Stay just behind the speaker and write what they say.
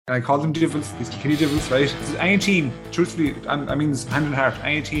And I call them devils, these Kilkenny Devils, right? Any team, truthfully, I mean this hand in heart,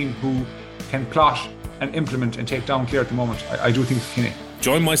 any team who can plot and implement and take down Clare at the moment, I do think it's Kilkenny.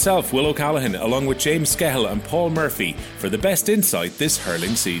 Join myself, Will O'Callaghan, along with James Skehill and Paul Murphy for the best insight this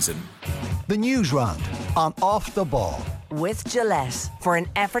hurling season. The News Round on Off the Ball. With Gillette, for an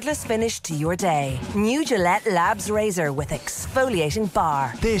effortless finish to your day. New Gillette Labs Razor with exfoliating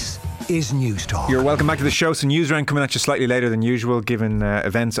bar. This is News Talk. You're welcome back to the show. So News Round coming at you slightly later than usual, given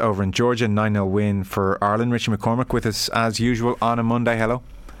events over in Georgia. 9-0 win for Ireland. Richie McCormick with us as usual on a Monday. Hello.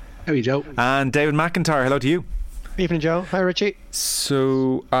 How are you, Joe? And David McIntyre. Hello to you. Evening, Joe. Hi, Richie.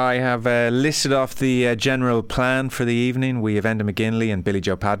 So I have listed off the general plan for the evening. We have Enda McGinley and Billy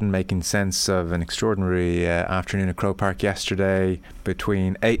Joe Padden making sense of an extraordinary afternoon at Croke Park yesterday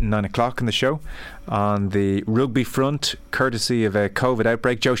between 8 and 9 o'clock in the show. On the rugby front, courtesy of a COVID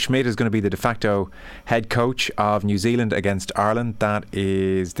outbreak, Joe Schmidt is going to be the de facto head coach of New Zealand against Ireland. That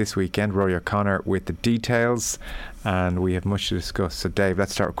is this weekend. Rory O'Connor with the details, and we have much to discuss. So Dave,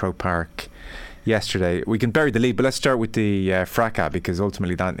 let's start with Croke Park yesterday. We can bury the lead, but let's start with the fracas, because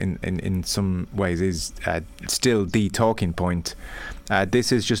ultimately that in some ways is still the talking point.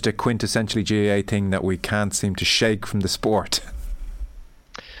 This is just a quintessentially GAA thing that we can't seem to shake from the sport.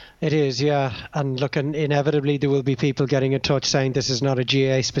 It is, yeah. And look, inevitably there will be people getting in touch saying this is not a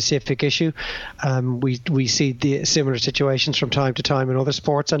GAA specific issue. We see the similar situations from time to time in other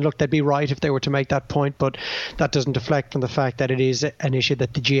sports, and look, they'd be right if they were to make that point, but that doesn't deflect from the fact that it is an issue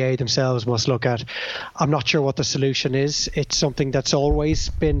that the GAA themselves must look at. I'm not sure what the solution is. It's something that's always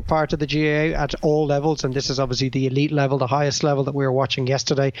been part of the GAA at all levels, and this is obviously the elite level, the highest level that we were watching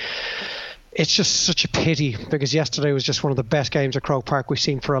yesterday. It's just such a pity, because yesterday was just one of the best games at Croke Park we've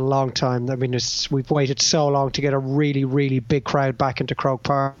seen for a long time. I mean, we've waited so long to get a really, really big crowd back into Croke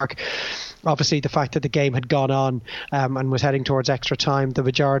Park. Obviously, the fact that the game had gone on and was heading towards extra time, the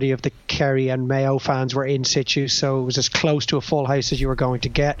majority of the Kerry and Mayo fans were in situ, so it was as close to a full house as you were going to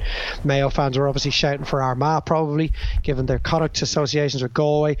get. Mayo fans were obviously shouting for Armagh, probably, given their Connacht associations with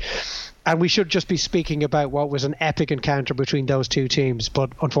Galway. And we should just be speaking about what was an epic encounter between those two teams. But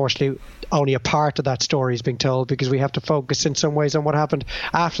unfortunately, only a part of that story is being told, because we have to focus in some ways on what happened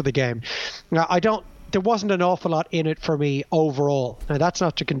after the game. Now, there wasn't an awful lot in it for me overall. Now, that's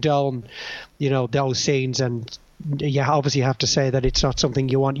not to condone, those scenes. And you obviously have to say that it's not something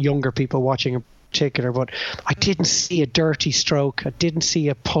you want younger people watching in particular, but I didn't see a dirty stroke. I didn't see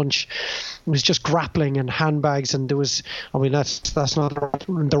a punch. It was just grappling and handbags, and there was, that's not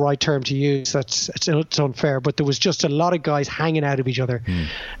the right term to use. It's unfair, but there was just a lot of guys hanging out of each other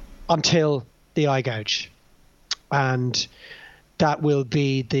until the eye gouge, and that will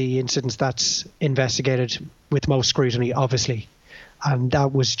be the incident that's investigated with most scrutiny, obviously. And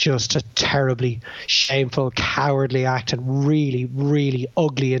that was just a terribly shameful, cowardly act, and really, really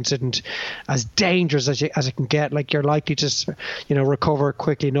ugly incident, as dangerous as it can get. Like, you're likely to, recover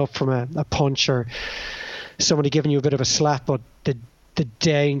quickly enough from a punch or somebody giving you a bit of a slap, but the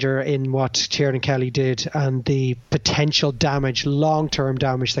danger in what Tiernan Kelly did and the potential damage, long-term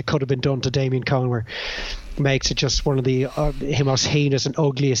damage that could have been done to Damien Conwer, makes it just one of the most heinous and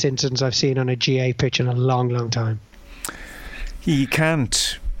ugliest incidents I've seen on a GA pitch in a long, long time. You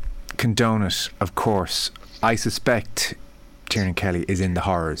can't condone it, of course. I suspect Tiernan Kelly is in the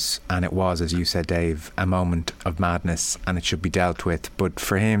horrors, and it was, as you said, Dave, a moment of madness, and it should be dealt with. But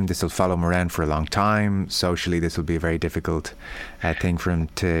for him, this will follow him around for a long time. Socially, this will be a very difficult thing for him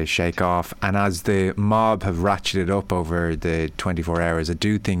to shake off. And as the mob have ratcheted up over the 24 hours, I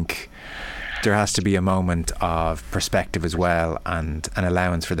do think there has to be a moment of perspective as well, and an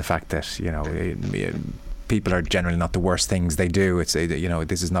allowance for the fact that, people are generally not the worst things they do. It's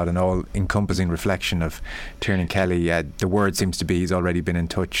this is not an all-encompassing reflection of Tiernan Kelly. The word seems to be he's already been in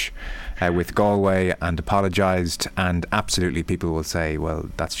touch with Galway and apologised, and absolutely people will say, well,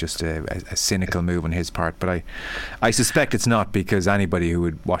 that's just a cynical move on his part. But I suspect it's not, because anybody who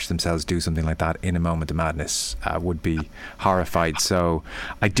would watch themselves do something like that in a moment of madness would be horrified. So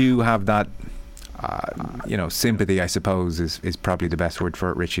I do have that sympathy, I suppose, is probably the best word for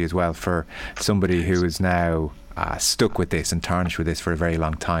it, Richie, as well, for somebody who is now stuck with this and tarnished with this for a very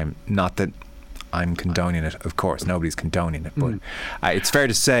long time. Not that I'm condoning it, of course, nobody's condoning it, but it's fair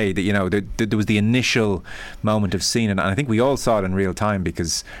to say that there was the initial moment of seeing it, and I think we all saw it in real time,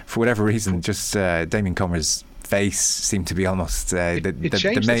 because for whatever reason, just Damien Comer's face seemed to be almost it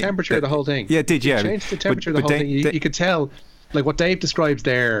changed the temperature of the whole thing. Yeah, it did. It changed the temperature of the whole thing. You could tell. Like, what Dave describes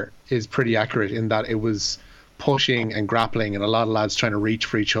there is pretty accurate, in that it was pushing and grappling, and a lot of lads trying to reach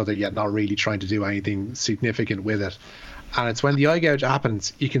for each other, yet not really trying to do anything significant with it. And it's when the eye gouge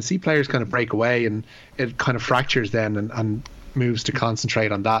happens, you can see players kind of break away, and it kind of fractures then, and moves to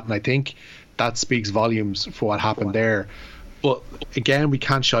concentrate on that, and I think that speaks volumes for what happened there. But again, we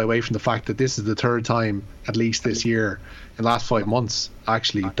can't shy away from the fact that this is the third time, at least this year, in the last 5 months,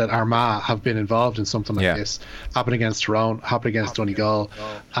 actually, that Armagh have been involved in something like this. Happened against Tyrone, happened against Donegal,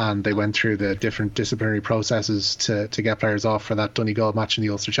 and they went through the different disciplinary processes to get players off for that Donegal match in the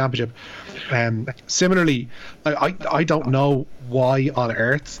Ulster Championship. Similarly, I don't know why on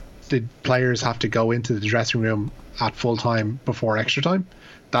earth did players have to go into the dressing room at full time before extra time.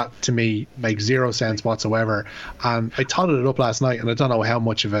 That to me makes zero sense whatsoever, and I totted it up last night, and I don't know how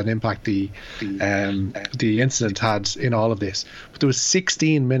much of an impact the incident had in all of this, but there was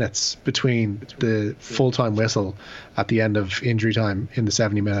 16 minutes between the full-time whistle at the end of injury time in the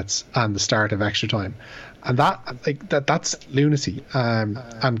 70 minutes and the start of extra time, and that's lunacy,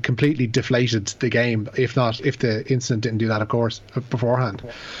 and completely deflated the game, if the incident didn't do that, of course, beforehand.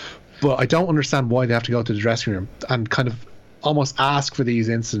 But I don't understand why they have to go to the dressing room and kind of almost ask for these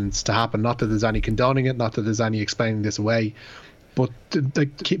incidents to happen. Not that there's any condoning it, not that there's any explaining this away, but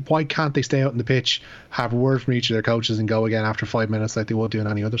why can't they stay out on the pitch, have a word from each of their coaches, and go again after 5 minutes like they would do in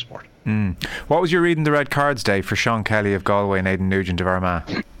any other sport? What was your reading the red cards, Dave, for Sean Kelly of Galway and Aidan Nugent of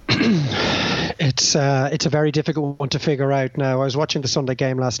Armagh? It's a very difficult one to figure out now. I was watching the Sunday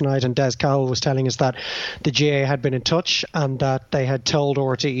game last night, and Des Cowell was telling us that the GA had been in touch and that they had told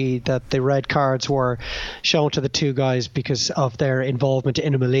RTE that the red cards were shown to the two guys because of their involvement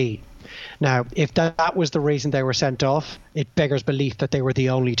in a melee. Now, if that was the reason they were sent off, it beggars belief that they were the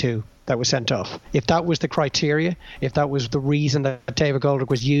only two that were sent off. If that was the criteria, if that was the reason that David Goldrick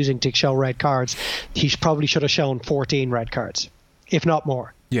was using to show red cards, he probably should have shown 14 red cards, if not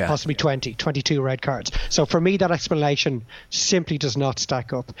more. Yeah. Possibly 22 red cards. So for me, that explanation simply does not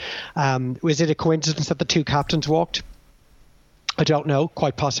stack up. Was it a coincidence that the two captains walked? I don't know.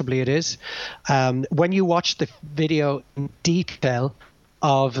 Quite possibly it is. When you watch the video in detail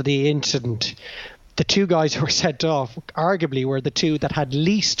of the incident, the two guys who were sent off arguably were the two that had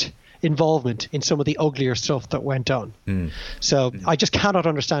least involvement in some of the uglier stuff that went on. So I just cannot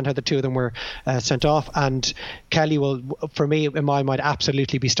understand how the two of them were sent off, and Kelly will, for me, in my mind,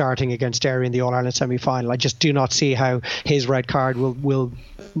 absolutely be starting against Derry in the All-Ireland semi-final. I just do not see how his red card will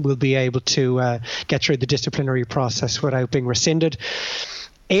be able to get through the disciplinary process without being rescinded.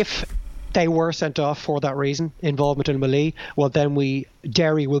 If they were sent off for that reason, involvement in melee, well then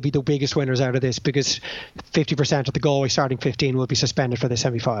Derry will be the biggest winners out of this, because 50% of the Galway starting 15 will be suspended for the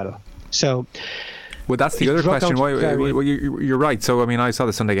semi-final. So, well, that's the other question. Well, you're right. So, I mean, I saw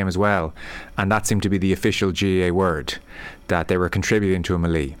the Sunday game as well, and that seemed to be the official GAA word, that they were contributing to a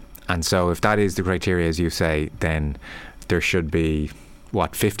melee. And so if that is the criteria, as you say, then there should be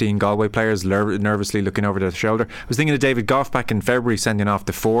 15 Galway players nervously looking over their shoulder. I was thinking of David Goff back in February sending off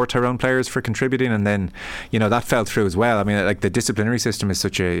the 4 Tyrone players for contributing, and then that fell through as well. I mean, like, the disciplinary system is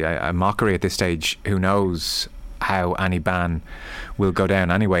such a mockery at this stage. Who knows how any ban will go down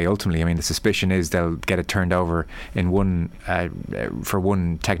anyway ultimately. I mean, the suspicion is they'll get it turned over in for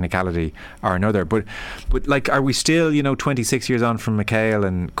one technicality or another, but like, are we still 26 years on from McHale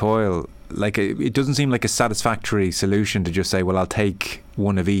and Coyle? Like, it doesn't seem like a satisfactory solution to just say, well, I'll take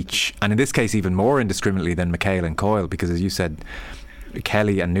one of each, and in this case even more indiscriminately than McHale and Coyle, because as you said,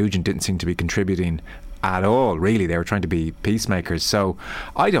 Kelly and Nugent didn't seem to be contributing at all, really. They were trying to be peacemakers. So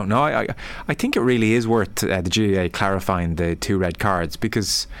I don't know, I think it really is worth the GAA clarifying the 2 red cards,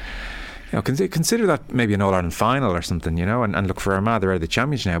 because consider that maybe an All-Ireland final or something, and look, for Armagh, they're out of the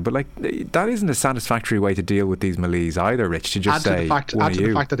Championship now, but like, that isn't a satisfactory way to deal with these melees either, Rich, to just add to the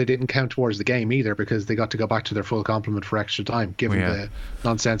fact that they didn't count towards the game either, because they got to go back to their full complement for extra time, given the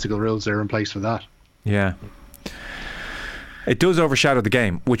nonsensical rules that are in place for that. Yeah. It does overshadow the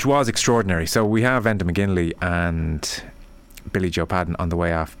game, which was extraordinary. So we have Enda McGinley and Billy Joe Padden on the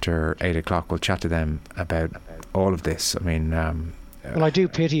way after 8 o'clock. We'll chat to them about all of this. I mean, well, I do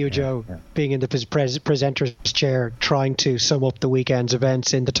pity you, Joe, being in the presenter's chair, trying to sum up the weekend's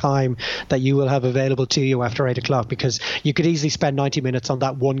events in the time that you will have available to you after 8 o'clock, because you could easily spend 90 minutes on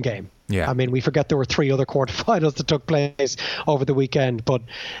that one game. Yeah. I mean, we forget there were 3 other quarterfinals that took place over the weekend, but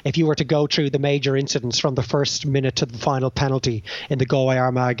if you were to go through the major incidents from the first minute to the final penalty in the Galway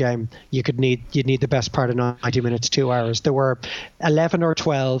Armagh game, you'd need the best part of 90 minutes, 2 hours. There were 11 or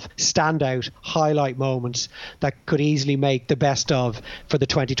 12 standout highlight moments that could easily make the best of for the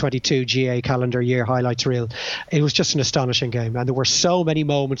 2022 GAA calendar year highlights reel. It was just an astonishing game, and there were so many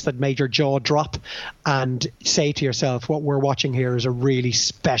moments that made your jaw drop and say to yourself, what we're watching here is a really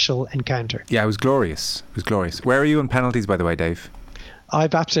special encounter. Yeah, it was glorious. Where are you in penalties, by the way, Dave?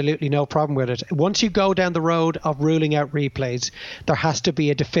 I've absolutely no problem with it. Once you go down the road of ruling out replays, there has to be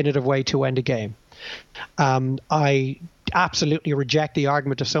a definitive way to end a game. I absolutely reject the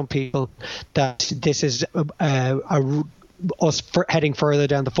argument of some people that this is us heading further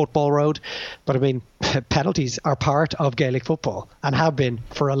down the football road. But I mean, penalties are part of Gaelic football and have been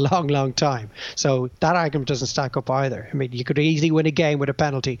for a long, long time. So that argument doesn't stack up either. I mean, you could easily win a game with a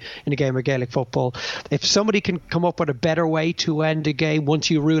penalty in a game of Gaelic football. If somebody can come up with a better way to end a game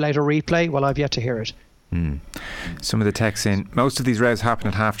once you rule out a replay, well, I've yet to hear it. Some of the texts in. Most of these rows happen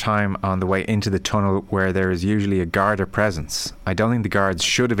at half time on the way into the tunnel, where there is usually a Garda presence. I don't think the guards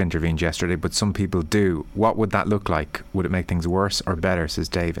should have intervened yesterday, but some people do. What would that look like? Would it make things worse or better, says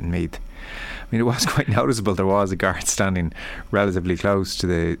Dave in Meath. I mean, it was quite noticeable there was a guard standing relatively close to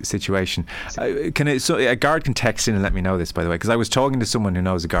the situation. A guard can text in and let me know this, by the way, because I was talking to someone who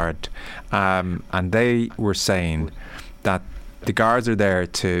knows a guard, and they were saying that the guards are there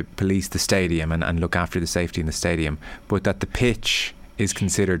to police the stadium and look after the safety in the stadium, but that the pitch is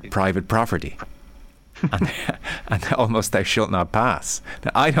considered private property and almost thou shalt not pass. Now,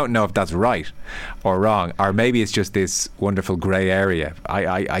 I don't know if that's right or wrong, or maybe it's just this wonderful grey area.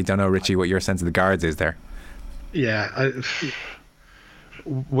 I don't know, Richie, what your sense of the guards is there. Yeah,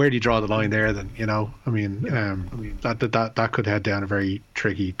 where do you draw the line there then? I mean, that could head down a very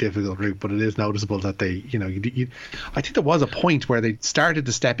tricky, difficult route, but it is noticeable that they, I think there was a point where they started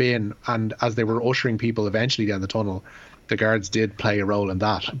to step in, and as they were ushering people eventually down the tunnel, the guards did play a role in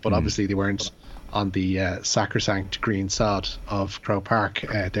that, but obviously they weren't on the sacrosanct green sod of Croke Park,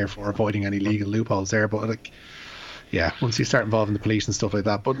 therefore avoiding any legal loopholes there. But once you start involving the police and stuff like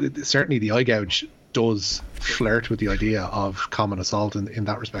that, but certainly the eye gouge does flirt with the idea of common assault in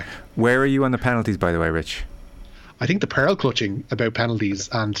that respect. Where are you on the penalties, by the way, Rich? I think the pearl clutching about penalties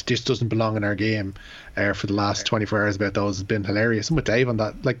and this doesn't belong in our game for the last 24 hours about those has been hilarious. I'm with Dave on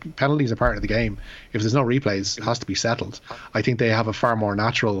that. Like, penalties are part of the game. If there's no replays, it has to be settled. I think they have a far more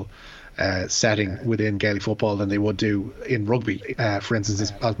natural setting within Gaelic football than they would do in rugby. For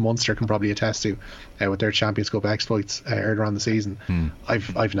instance, as Munster can probably attest to with their Champions Cup exploits earlier on the season.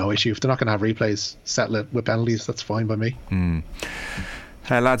 I've no issue. If they're not going to have replays, settle it with penalties. That's fine by me.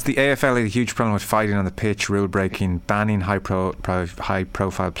 Lads, the AFL had a huge problem with fighting on the pitch, rule breaking, banning high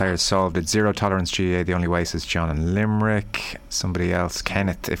profile players solved it. Zero tolerance GAA the only way, says John in Limerick. Somebody else,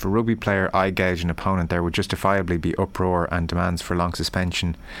 Kenneth, if a rugby player eye gouge an opponent, there would justifiably be uproar and demands for long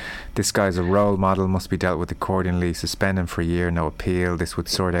suspension. This guy's a role model, must be dealt with accordingly. Suspend him for a year, no appeal. This would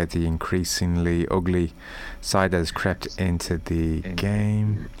sort out the increasingly ugly side that has crept into the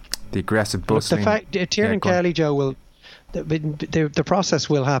game. The aggressive bustling. Look, the fact Tiernan Kelly, Joe, will the process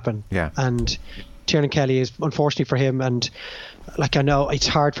will happen. Yeah. And Tiernan Kelly is, unfortunately for him, and like, I know it's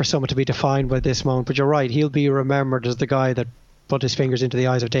hard for someone to be defined by this moment, but you're right, he'll be remembered as the guy that put his fingers into the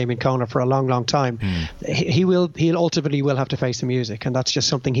eyes of Damien Conner for a long, long time. He'll ultimately will have to face the music, and that's just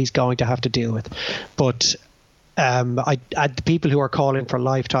something he's going to have to deal with. But the people who are calling for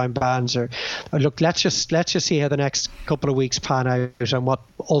lifetime bans look, let's just see how the next couple of weeks pan out and what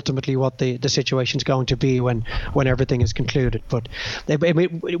the situation's going to be when everything is concluded. But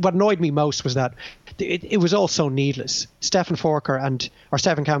what annoyed me most was that it was all so needless. Stephen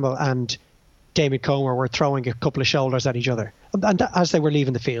Campbell and Damien Comer were throwing a couple of shoulders at each other, and as they were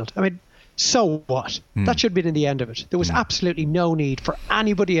leaving the field. I mean, so what? That should have been in the end of it. There was absolutely no need for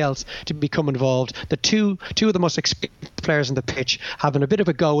anybody else to become involved. The two of the most experienced players on the pitch having a bit of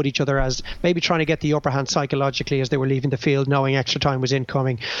a go at each other, as maybe trying to get the upper hand psychologically as they were leaving the field, knowing extra time was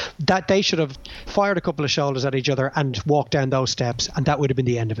incoming. That they should have fired a couple of shoulders at each other and walked down those steps, and that would have been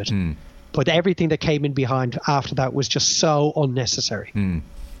the end of it. But everything that came in behind after that was just so unnecessary.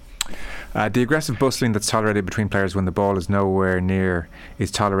 The aggressive bustling that's tolerated between players when the ball is nowhere near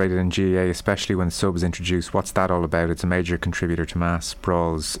is tolerated in GAA, especially when the sub is introduced. What's that all about? It's a major contributor to mass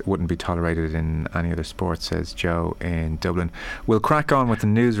brawls. It wouldn't be tolerated in any other sport, says Joe in Dublin. We'll crack on with the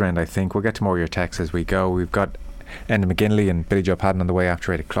news round, I think. We'll get to more of your texts as we go. We've got Enda McGinley and Billy Joe Padden on the way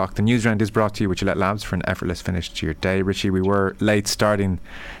after 8 o'clock. The news round is brought to you with Gillette Labs for an effortless finish to your day. Richie, we were late starting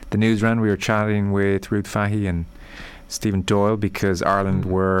the news round. We were chatting with Ruth Fahey and Stephen Doyle because Ireland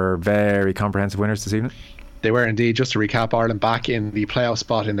were very comprehensive winners this evening. They were indeed. Just to recap, Ireland back in the playoff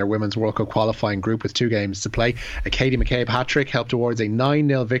spot in their Women's World Cup qualifying group with 2 games to play. A Katie McCabe hat-trick helped towards a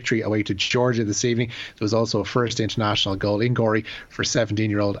 9-0 victory away to Georgia this evening. There was also a first international goal in Gorey for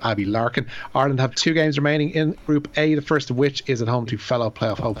 17-year-old Abby Larkin. Ireland have 2 games remaining in Group A, the first of which is at home to fellow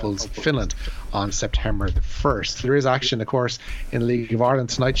playoff hopefuls Finland on September the 1st. There is action, of course, in the League of Ireland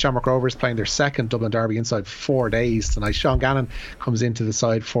tonight. Shamrock Rovers playing their second Dublin derby inside 4 days tonight. Sean Gannon comes into the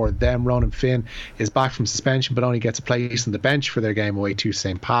side for them. Ronan Finn is back from suspension suspension but only gets a place on the bench for their game away to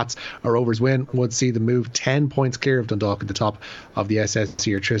St. Pat's. A Rovers win would see them move 10 points clear of Dundalk at the top of the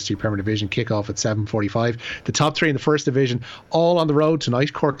SSE Electricity Premier Division. Kick-off at 7:45. The top three in the First Division all on the road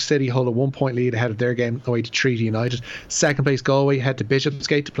tonight. Cork City hold a 1 point lead ahead of their game away to Treaty United. Second place Galway head to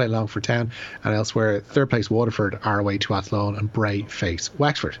Bishopsgate to play Longford Town, and elsewhere third place Waterford are away to Athlone, and Bray face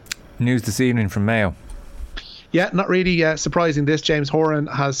Wexford. News this evening from Mayo. Yeah, not really surprising this. James Horan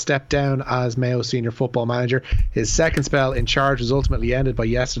has stepped down as Mayo senior football manager. His second spell in charge was ultimately ended by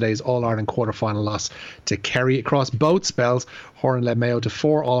yesterday's All-Ireland quarter-final loss to Kerry. Across both spells, Horan led Mayo to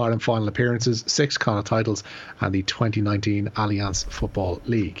 4 All-Ireland final appearances, 6 Connacht titles, and the 2019 Alliance Football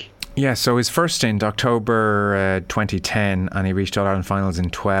League. Yeah, so his first stint, October 2010, and he reached All-Ireland finals in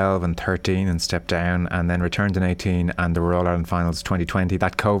 12 and 13 and stepped down, and then returned in 18, and there were All-Ireland finals 2020,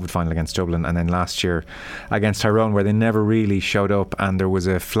 that COVID final against Dublin, and then last year against Tyrone, where they never really showed up, and there was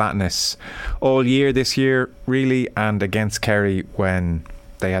a flatness all year this year, really, and against Kerry when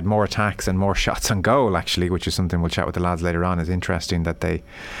they had more attacks and more shots on goal, actually, which is something we'll chat with the lads later on. It's interesting that they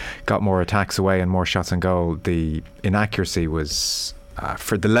got more attacks away and more shots on goal. The inaccuracy was...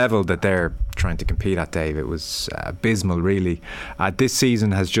 for the level that they're trying to compete at, Dave, it was abysmal, really. This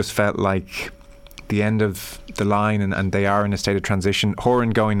season has just felt like the end of the line, and they are in a state of transition.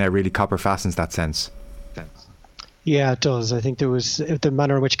 Horan going there really copper fastens that sense. Yeah, it does. I think there was the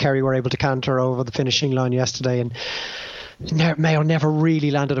manner in which Kerry were able to canter over the finishing line yesterday, and Mayo never really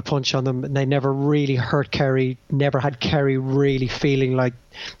landed a punch on them, and they never really hurt Kerry, never had Kerry really feeling like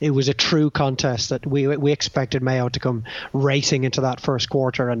it was a true contest. That we expected Mayo to come racing into that first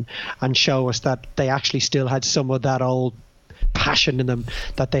quarter and show us that they actually still had some of that old passion in them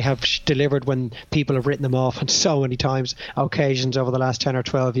that they have delivered when people have written them off on so many occasions over the last 10 or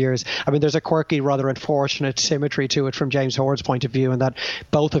 12 years. I mean, there's a quirky, rather unfortunate symmetry to it from James Horan's point of view, in that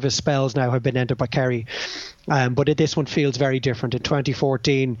both of his spells now have been ended by Kerry. But this one feels very different. In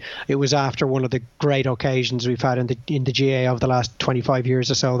 2014, it was after one of the great occasions we've had in the GA over the last 25 years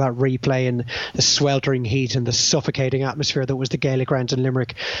or so, that replay in the sweltering heat and the suffocating atmosphere that was the Gaelic grounds in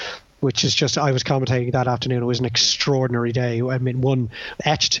Limerick, which is just, I was commentating that afternoon. It was an extraordinary day. I mean, one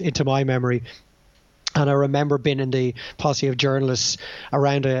etched into my memory. And I remember being in the posse of journalists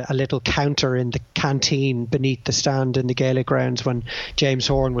around a little counter in the canteen beneath the stand in the Gaelic grounds when James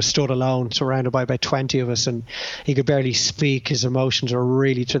Horan was stood alone, surrounded by about 20 of us, and he could barely speak. His emotions were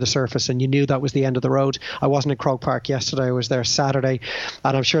really to the surface, and you knew that was the end of the road. I wasn't in Croke Park yesterday. I was there Saturday,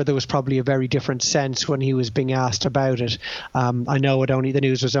 and I'm sure there was probably a very different sense when he was being asked about it. I know the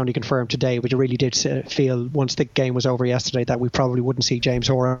news was only confirmed today, but you really did feel once the game was over yesterday that we probably wouldn't see James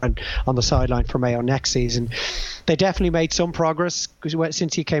Horan on the sideline for Mayo next season. They definitely made some progress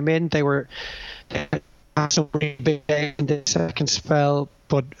since he came in. They had some really big days in the second spell,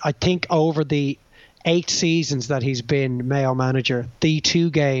 but I think over the 8 seasons that he's been Mayo manager, the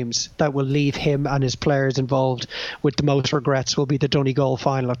 2 games that will leave him and his players involved with the most regrets will be the Donegal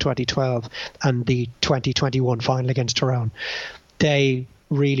final of 2012 and the 2021 final against Tyrone. They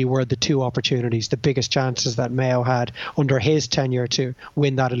really were the 2 opportunities, the biggest chances that Mayo had under his tenure to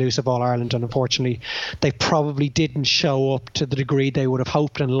win that elusive All-Ireland, and unfortunately they probably didn't show up to the degree they would have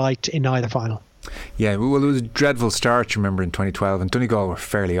hoped and liked in either final. Yeah, well, it was a dreadful start, remember, in 2012, and Donegal were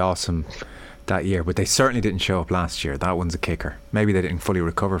fairly awesome that year, but they certainly didn't show up last year. That one's a kicker. Maybe they didn't fully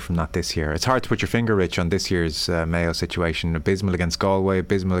recover from that this year. It's hard to put your finger, Rich, on this year's Mayo situation. Abysmal against Galway,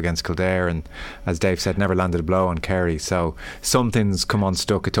 abysmal against Kildare, and as Dave said, never landed a blow on Kerry. So something's come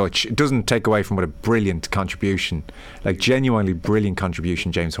unstuck a touch. It doesn't take away from what a brilliant contribution, like genuinely brilliant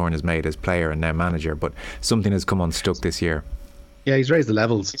contribution James Horan has made as player and now manager, but something has come unstuck this year. Yeah, he's raised the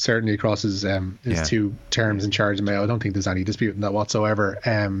levels certainly across his 2 terms in charge of Mayo. I don't think there's any dispute in that whatsoever.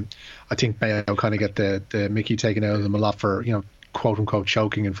 I think Mayo kind of get the Mickey taken out of them a lot for, quote unquote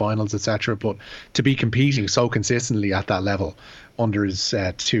choking in finals, etc. But to be competing so consistently at that level under his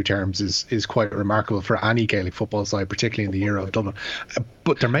 2 terms is quite remarkable for any Gaelic football side, particularly in the era of Dublin.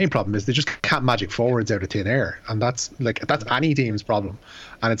 But their main problem is they just can't magic forwards out of thin air, and that's any team's problem.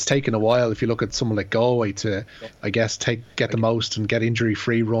 And it's taken a while, if you look at someone like Galway, to, I guess, get the most and get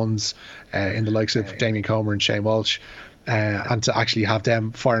injury-free runs in the likes of Damien Comer and Shane Walsh, and to actually have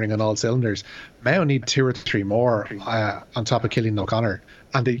them firing on all cylinders. Mayo need 2 or 3 more on top of Cillian O'Connor,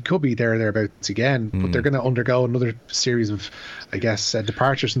 and they could be thereabouts again, but they're going to undergo another series of, I guess,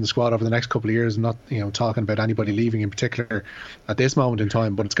 departures from the squad over the next couple of years. I'm not talking about anybody leaving in particular at this moment in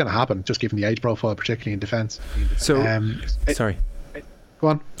time, but it's going to happen, just given the age profile, particularly in defence. So, sorry. Go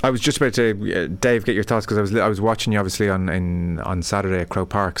on. I was just about to, Dave, get your thoughts, because I was watching you obviously on Saturday at Croke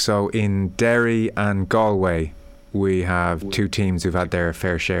Park. So in Derry and Galway, we have two teams who've had their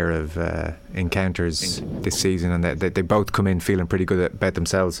fair share of encounters this season, and they both come in feeling pretty good about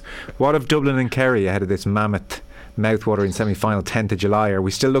themselves. What of Dublin and Kerry ahead of this mammoth, mouth-watering semi-final 10th of July? Are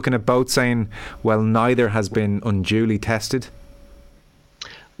we still looking at both saying, well, neither has been unduly tested?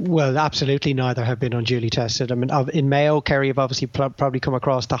 Well, absolutely neither have been unduly tested. I mean, in Mayo, Kerry have obviously probably come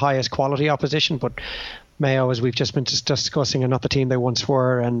across the highest quality opposition, but Mayo, as we've just been discussing, are not the team they once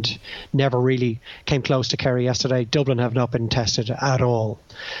were and never really came close to Kerry yesterday. Dublin have not been tested at all.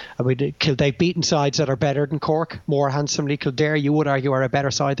 I mean, they've beaten sides that are better than Cork more handsomely. Kildare, you would argue, are a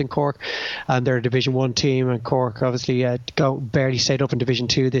better side than Cork, and they're a Division 1 team, and Cork obviously barely stayed up in Division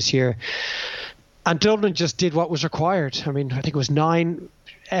 2 this year. And Dublin just did what was required. I mean, I think it was 9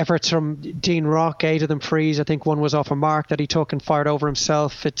 efforts from Dean Rock, 8 of them frees. I think one was off a mark that he took and fired over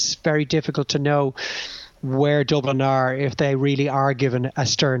himself. It's very difficult to know where Dublin are if they really are given a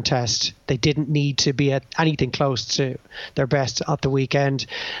stern test. They didn't need to be at anything close to their best at the weekend.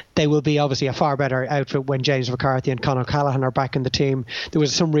 They will be obviously a far better outfit when James McCarthy and Conor Callaghan are back in the team. There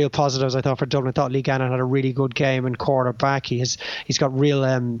was some real positives, I thought, for Dublin. I thought Lee Gannon had a really good game in quarterback. He's got real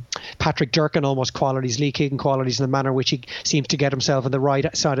Patrick Durkin almost qualities, Lee Keegan qualities, in the manner in which he seems to get himself on the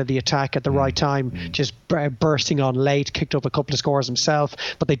right side of the attack at the right time, just bursting on late, kicked up a couple of scores himself.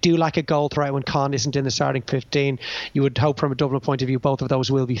 But they do lack a goal threat when Con isn't in the starting 15. You would hope from a Dublin point of view both of those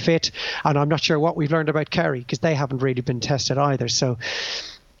will be fit. And I'm not sure what we've learned about Kerry, because they haven't really been tested either. So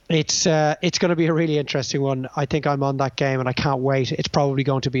it's going to be a really interesting one. I think I'm on that game and I can't wait. It's probably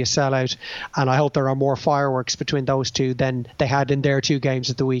going to be a sellout, and I hope there are more fireworks between those two than they had in their 2 games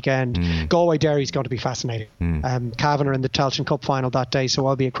at the weekend. Galway Derry is going to be fascinating. Cavan are in the Tailteann Cup final that day, so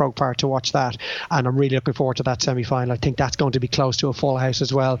I'll be at Croke Park to watch that, and I'm really looking forward to that semi-final. I think that's going to be close to a full house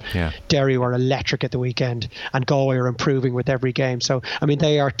as well. Derry were electric at the weekend, and Galway are improving with every game. So I mean,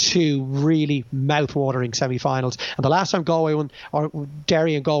 they are 2 really mouth-watering semi-finals, and the last time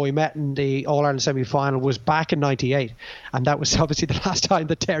Derry and Galway met in the All-Ireland semi-final was back in 98, and that was obviously the last time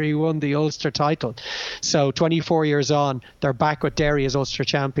that Derry won the Ulster title. So 24 years on, they're back with Derry as Ulster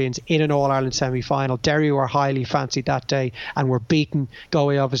champions in an All-Ireland semi-final. Derry were highly fancied that day and were beaten.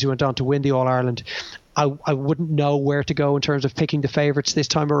 Galway obviously went on to win the All-Ireland. I wouldn't know where to go in terms of picking the favourites this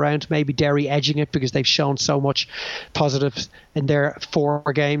time around. Maybe Derry edging it because they've shown so much positives in their 4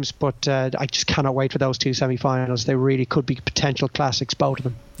 games. But I just cannot wait for those 2 semi-finals. They really could be potential classics, both of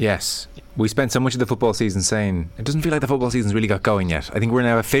them. Yes. We spent so much of the football season saying it doesn't feel like the football season's really got going yet. I think we're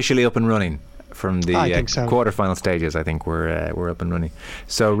now officially up and running from the quarter-final stages. I think we're up and running.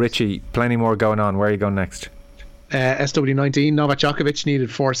 So, Richie, plenty more going on. Where are you going next? SW19, Novak Djokovic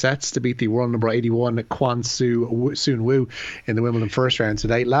needed 4 sets to beat the world number 81 Kwon Soon Woo in the Wimbledon first round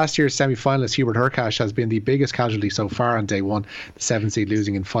today. Last year's semi-finalist Hubert Hurkacz has been the biggest casualty so far on day 1, the 7th seed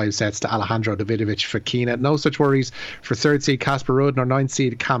losing in 5 sets to Alejandro Davidovich Fokina. No such worries for 3rd seed Casper Ruud nor 9th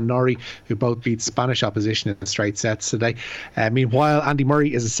seed Cam Norrie, who both beat Spanish opposition in straight sets today. Meanwhile, Andy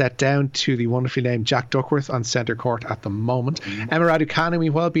Murray is a set down to the wonderfully named Jack Duckworth on centre court at the moment. Emma Raducanu,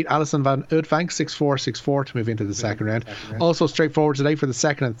 meanwhile, beat Alison van Uytvanck 6-4, 6-4 to move into the second round. Also straightforward today for the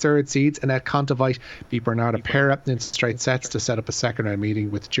 2nd and 3rd seeds. Annette Kontaveit beat Bernarda Pera in straight sets to set up a second round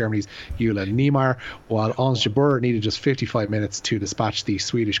meeting with Germany's Jule Niemeyer, while Ons Jabeur needed just 55 minutes to dispatch the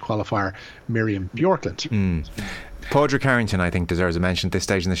Swedish qualifier Miriam Bjorklund. Padraig Harrington, I think, deserves a mention at this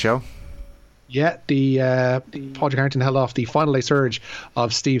stage in the show. Yeah, the Padraig Harrington held off the final day surge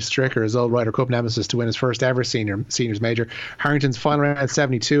of Steve Stricker, his old Ryder Cup nemesis, to win his first ever seniors major. Harrington's final round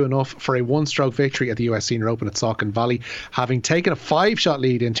 72 enough for a 1-stroke victory at the US Senior Open at Saucon Valley. Having taken a 5-shot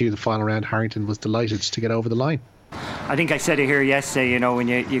lead into the final round, Harrington was delighted to get over the line. I think I said it here yesterday, when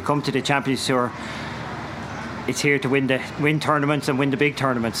you come to the Champions Tour, it's here to win tournaments and win the big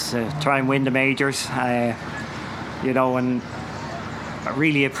tournaments, try and win the majors, and I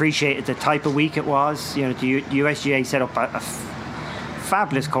really appreciated the type of week it was. The USGA set up a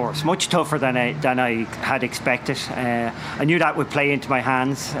fabulous course, much tougher than I had expected. I knew that would play into my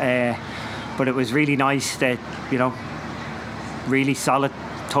hands, but it was really nice that, really solid,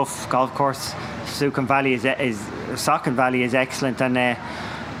 tough golf course. Saucon Valley is excellent, and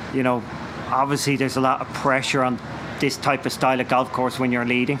obviously there's a lot of pressure on this type of style of golf course when you're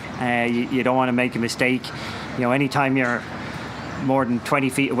leading. You don't want to make a mistake. Anytime you're more than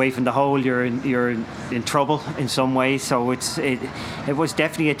 20 feet away from the hole, you're in trouble in some way. So it was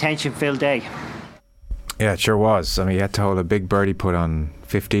definitely a tension-filled day. Yeah, it sure was. I mean, he had to hold a big birdie putt on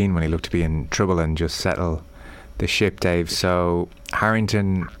 15 when he looked to be in trouble and just settle the ship, Dave. So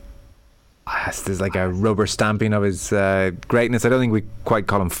Harrington there's like a rubber stamping of his greatness. I don't think we quite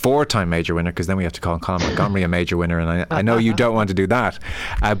call him 4-time major winner, because then we have to call Colin Montgomery a major winner, and I know you don't want to do that.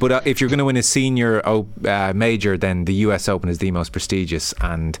 But if you're going to win a senior major, then the US Open is the most prestigious,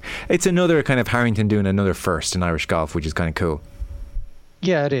 and it's another kind of Harrington doing another first in Irish golf, which is kind of cool.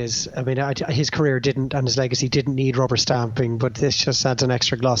 Yeah, it is. I mean, his career didn't, and his legacy didn't need rubber stamping, but this just adds an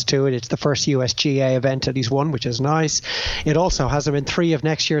extra gloss to it. It's the first USGA event that he's won, which is nice. It also has him in 3 of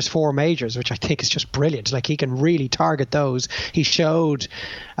next year's 4 majors, which I think is just brilliant. Like, he can really target those. He showed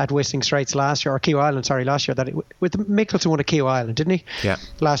at Whistling Straits last year, or Kiwi Island, last year, that with Mickelson won a Kiwi Island, didn't he? Yeah.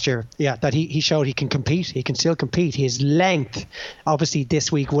 Last year, yeah, that he showed he can compete. He can still compete. His length, obviously,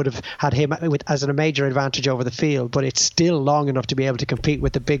 this week would have had him as a major advantage over the field, but it's still long enough to be able to compete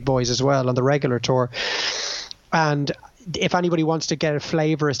with the big boys as well on the regular tour. And if anybody wants to get a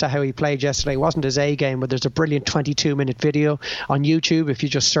flavour as to how he played yesterday, it wasn't his A game, but there's a brilliant 22-minute video on YouTube if you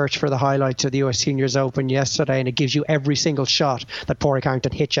just search for the highlights of the US Seniors Open yesterday, and it gives you every single shot that Padraig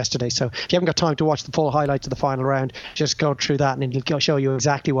Harrington hit yesterday. So if you haven't got time to watch the full highlights of the final round, just go through that and it'll show you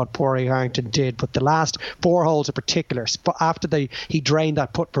exactly what Padraig Harrington did. But the last 4 holes in particular, after he drained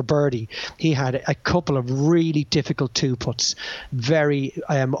that putt for birdie, he had a couple of really difficult 2-putts, very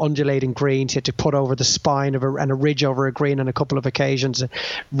undulating greens. He had to put over the spine of and a ridge over a green on a couple of occasions.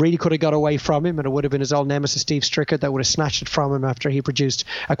 Really could have got away from him, and it would have been his old nemesis Steve Strickard that would have snatched it from him after he produced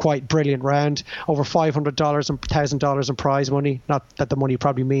a quite brilliant round. Over $500 and $1,000 in prize money. Not that the money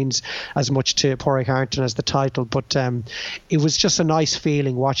probably means as much to Padraig Harrington as the title, but it was just a nice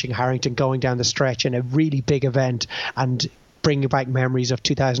feeling watching Harrington going down the stretch in a really big event and bringing back memories of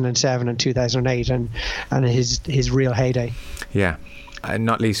 2007 and 2008 and his real heyday. Yeah.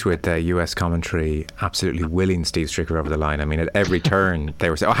 Not least with US commentary absolutely willing Steve Strickard over the line. I mean, at every turn they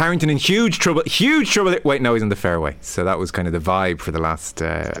were saying, Harrington in huge trouble. Wait, no, he's in the fairway. So that was kind of the vibe for the last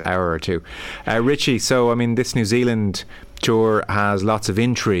hour or two. Richie, so I mean, this New Zealand tour has lots of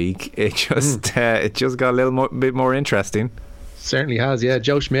intrigue. It just got a little bit more interesting. Certainly has, yeah.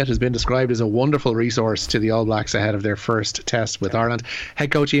 Joe Schmidt has been described as a wonderful resource to the All Blacks ahead of their first test with Ireland.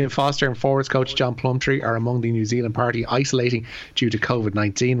 Head coach Ian Foster and forwards coach John Plumtree are among the New Zealand party isolating due to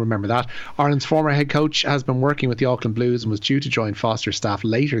COVID-19. Remember that. Ireland's former head coach has been working with the Auckland Blues and was due to join Foster's staff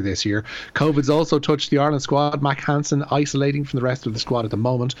later this year. COVID's also touched the Ireland squad. Mac Hansen isolating from the rest of the squad at the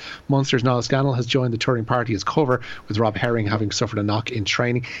moment. Munster's Niall Scannell has joined the touring party as cover, with Rob Herring having suffered a knock in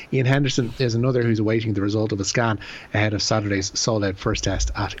training. Ian Henderson is another who's awaiting the result of a scan ahead of Saturday's sold-out first test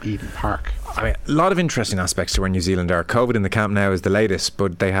at Eden Park. I mean, a lot of interesting aspects to where New Zealand are. COVID in the camp now is the latest,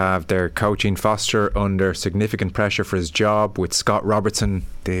 but they have their coaching Foster under significant pressure for his job, with Scott Robertson,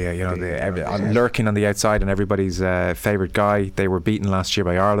 lurking on the outside and everybody's favourite guy. They were beaten last year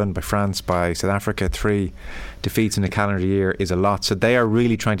by Ireland, by France, by South Africa. 3 defeats in a calendar year is a lot, so they are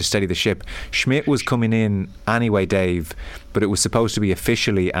really trying to steady the ship. Schmidt was coming in anyway, Dave, but it was supposed to be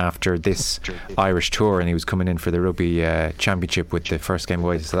officially after this Irish tour, and he was coming in for the Rugby Championship with the first game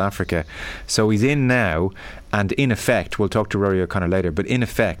away to South Africa. So he's in now, and in effect, we'll talk to Rory O'Connor later, but in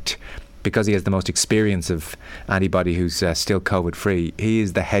effect, because he has the most experience of anybody who's still COVID free, he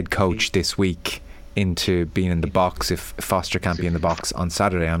is the head coach this week into being in the box if Foster can't be in the box on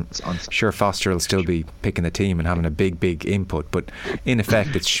Saturday. I'm sure Foster will still be picking the team and having a big input, but in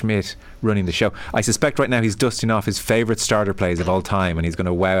effect it's Schmidt running the show. I suspect right now he's dusting off his favourite starter plays of all time, and he's going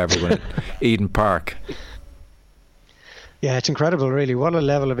to wow everyone at Eden Park. Yeah, it's incredible, really. What a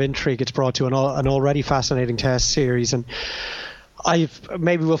level of intrigue it's brought to an already fascinating test series. And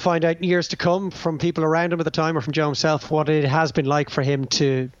maybe we'll find out in years to come from people around him at the time, or from Joe himself, what it has been like for him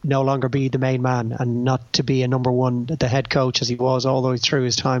to no longer be the main man and not to be a number one, the head coach, as he was all the way through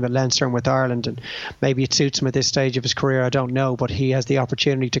his time at Leinster and with Ireland. And maybe it suits him at this stage of his career, I don't know, but he has the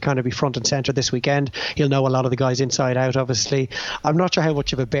opportunity to kind of be front and centre this weekend. He'll know a lot of the guys inside out, obviously. I'm not sure how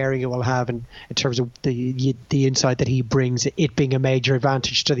much of a bearing it will have in terms of the insight that he brings, it being a major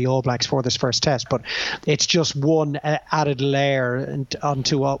advantage to the All Blacks for this first test, but it's just one added layer and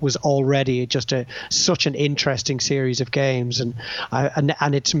onto what was already just such an interesting series of games, and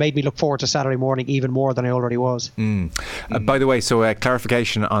it's made me look forward to Saturday morning even more than I already was. By the way, so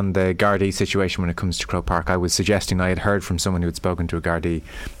clarification on the Gardaí situation when it comes to Croke Park. I was suggesting, I had heard from someone who had spoken to a Gardaí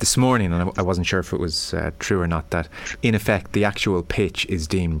this morning, and I wasn't sure if it was true or not, that in effect the actual pitch is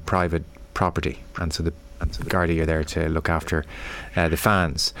deemed private property, and so the Gardaí are there to look after the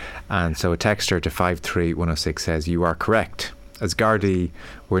fans. And so a texter to 53106 says, "You are correct. As Gardaí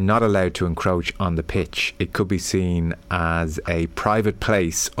were not allowed to encroach on the pitch, it could be seen as a private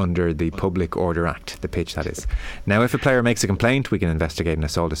place under the Public Order Act, the pitch that is. Now if a player makes a complaint, we can investigate an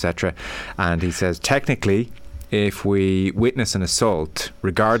assault, etc." And he says technically if we witness an assault,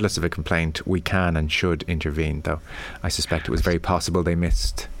 regardless of a complaint, we can and should intervene, though I suspect it was very possible they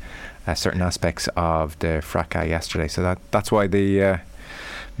missed certain aspects of the fracas yesterday. So that's why the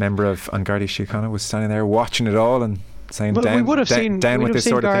member of An Gardaí Síochána was standing there watching it all and saying, well, we would have seen this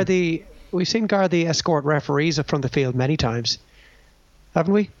sort of thing. We've seen Gardaí escort referees up from the field many times,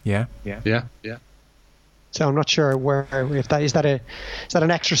 haven't we? Yeah. So I'm not sure if that is that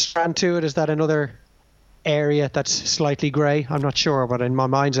an extra strand to it? Is that another area that's slightly grey? I'm not sure, but in my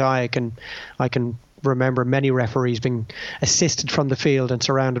mind's eye, I can remember many referees being assisted from the field and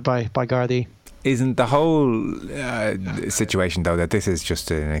surrounded by Gardaí. Isn't the whole situation, though, that this is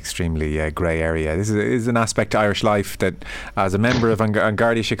just an extremely grey area? This is an aspect to Irish life that, as a member of An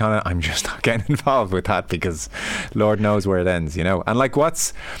Gardaí Síochána, I'm just not getting involved with that, because Lord knows where it ends, you know. And like,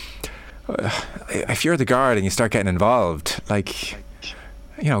 if you're the guard and you start getting involved, like,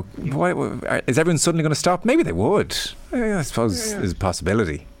 you know, is everyone suddenly going to stop? Maybe they would. I suppose there's a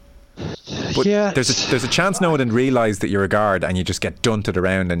possibility. But there's a chance no one didn't realise that you're a guard and you just get dunted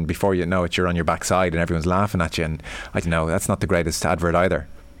around, and before you know it, you're on your backside and everyone's laughing at you. And I don't know, that's not the greatest advert either.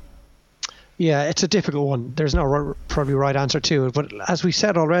 Yeah, it's a difficult one. There's no probably right answer to it. But as we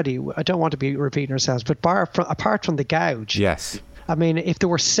said already, I don't want to be repeating ourselves, but apart from the gouge, yes. I mean, if there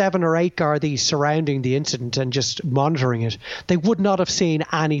were 7 or 8 Gardaí surrounding the incident and just monitoring it, they would not have seen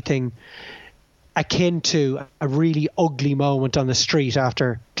anything akin to a really ugly moment on the street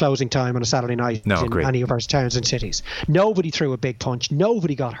after closing time on a Saturday night in any of our towns and cities. Nobody threw a big punch.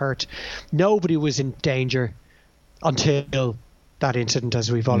 Nobody got hurt. Nobody was in danger until that incident,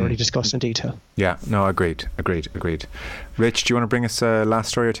 as we've already discussed in detail. Yeah, no, agreed. Rich, do you want to bring us a last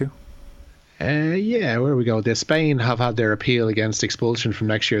story or two? Where we go. Spain have had their appeal against expulsion from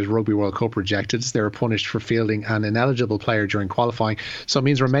next year's Rugby World Cup rejected. They were punished for fielding an ineligible player during qualifying. So it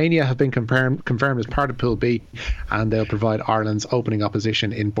means Romania have been confirmed as part of Pool B, and they'll provide Ireland's opening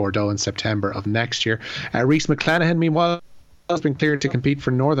opposition in Bordeaux in September of next year. Rhys McClenaghan, meanwhile, has been cleared to compete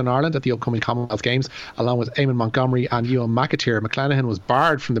for Northern Ireland at the upcoming Commonwealth Games, along with Eamon Montgomery and Ewan McAteer. McClenaghan was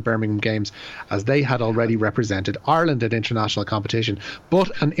barred from the Birmingham Games as they had already represented Ireland at international competition, but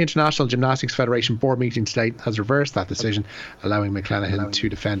an International Gymnastics Federation board meeting today has reversed that decision, allowing McClenaghan to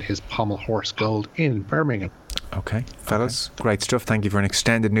defend his pommel horse gold in Birmingham. Okay, fellas, great stuff. Thank you for an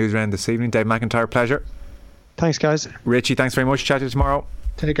extended news round this evening. Dave McIntyre, pleasure. Thanks, guys. Richie, thanks very much. Chat to you tomorrow.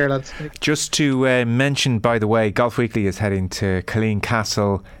 Take care, lads. Just to mention, by the way, Golf Weekly is heading to Killeen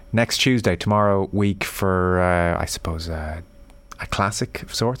Castle next Tuesday, tomorrow week, for I suppose a classic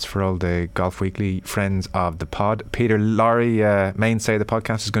of sorts for all the Golf Weekly friends of the pod. Peter Lowry, mainstay of the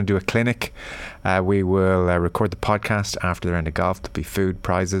podcast, is going to do a clinic. We will record the podcast after the round of golf. There'll be food,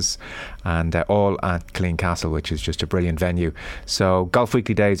 prizes, and all at Killeen Castle, which is just a brilliant venue. So Golf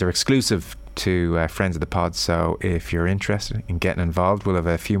Weekly days are exclusive to friends of the pod, so if you're interested in getting involved, we'll have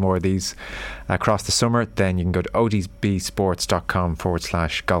a few more of these across the summer. Then you can go to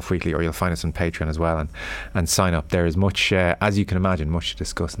odbsports.com/Golf Weekly, or you'll find us on Patreon as well, and sign up. There is much, as you can imagine, much to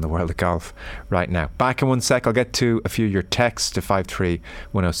discuss in the world of golf right now. Back in 1 sec, I'll get to a few of your texts to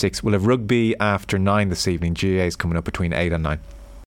 53106. We'll have rugby after 9 this evening. GAA's coming up between 8 and 9.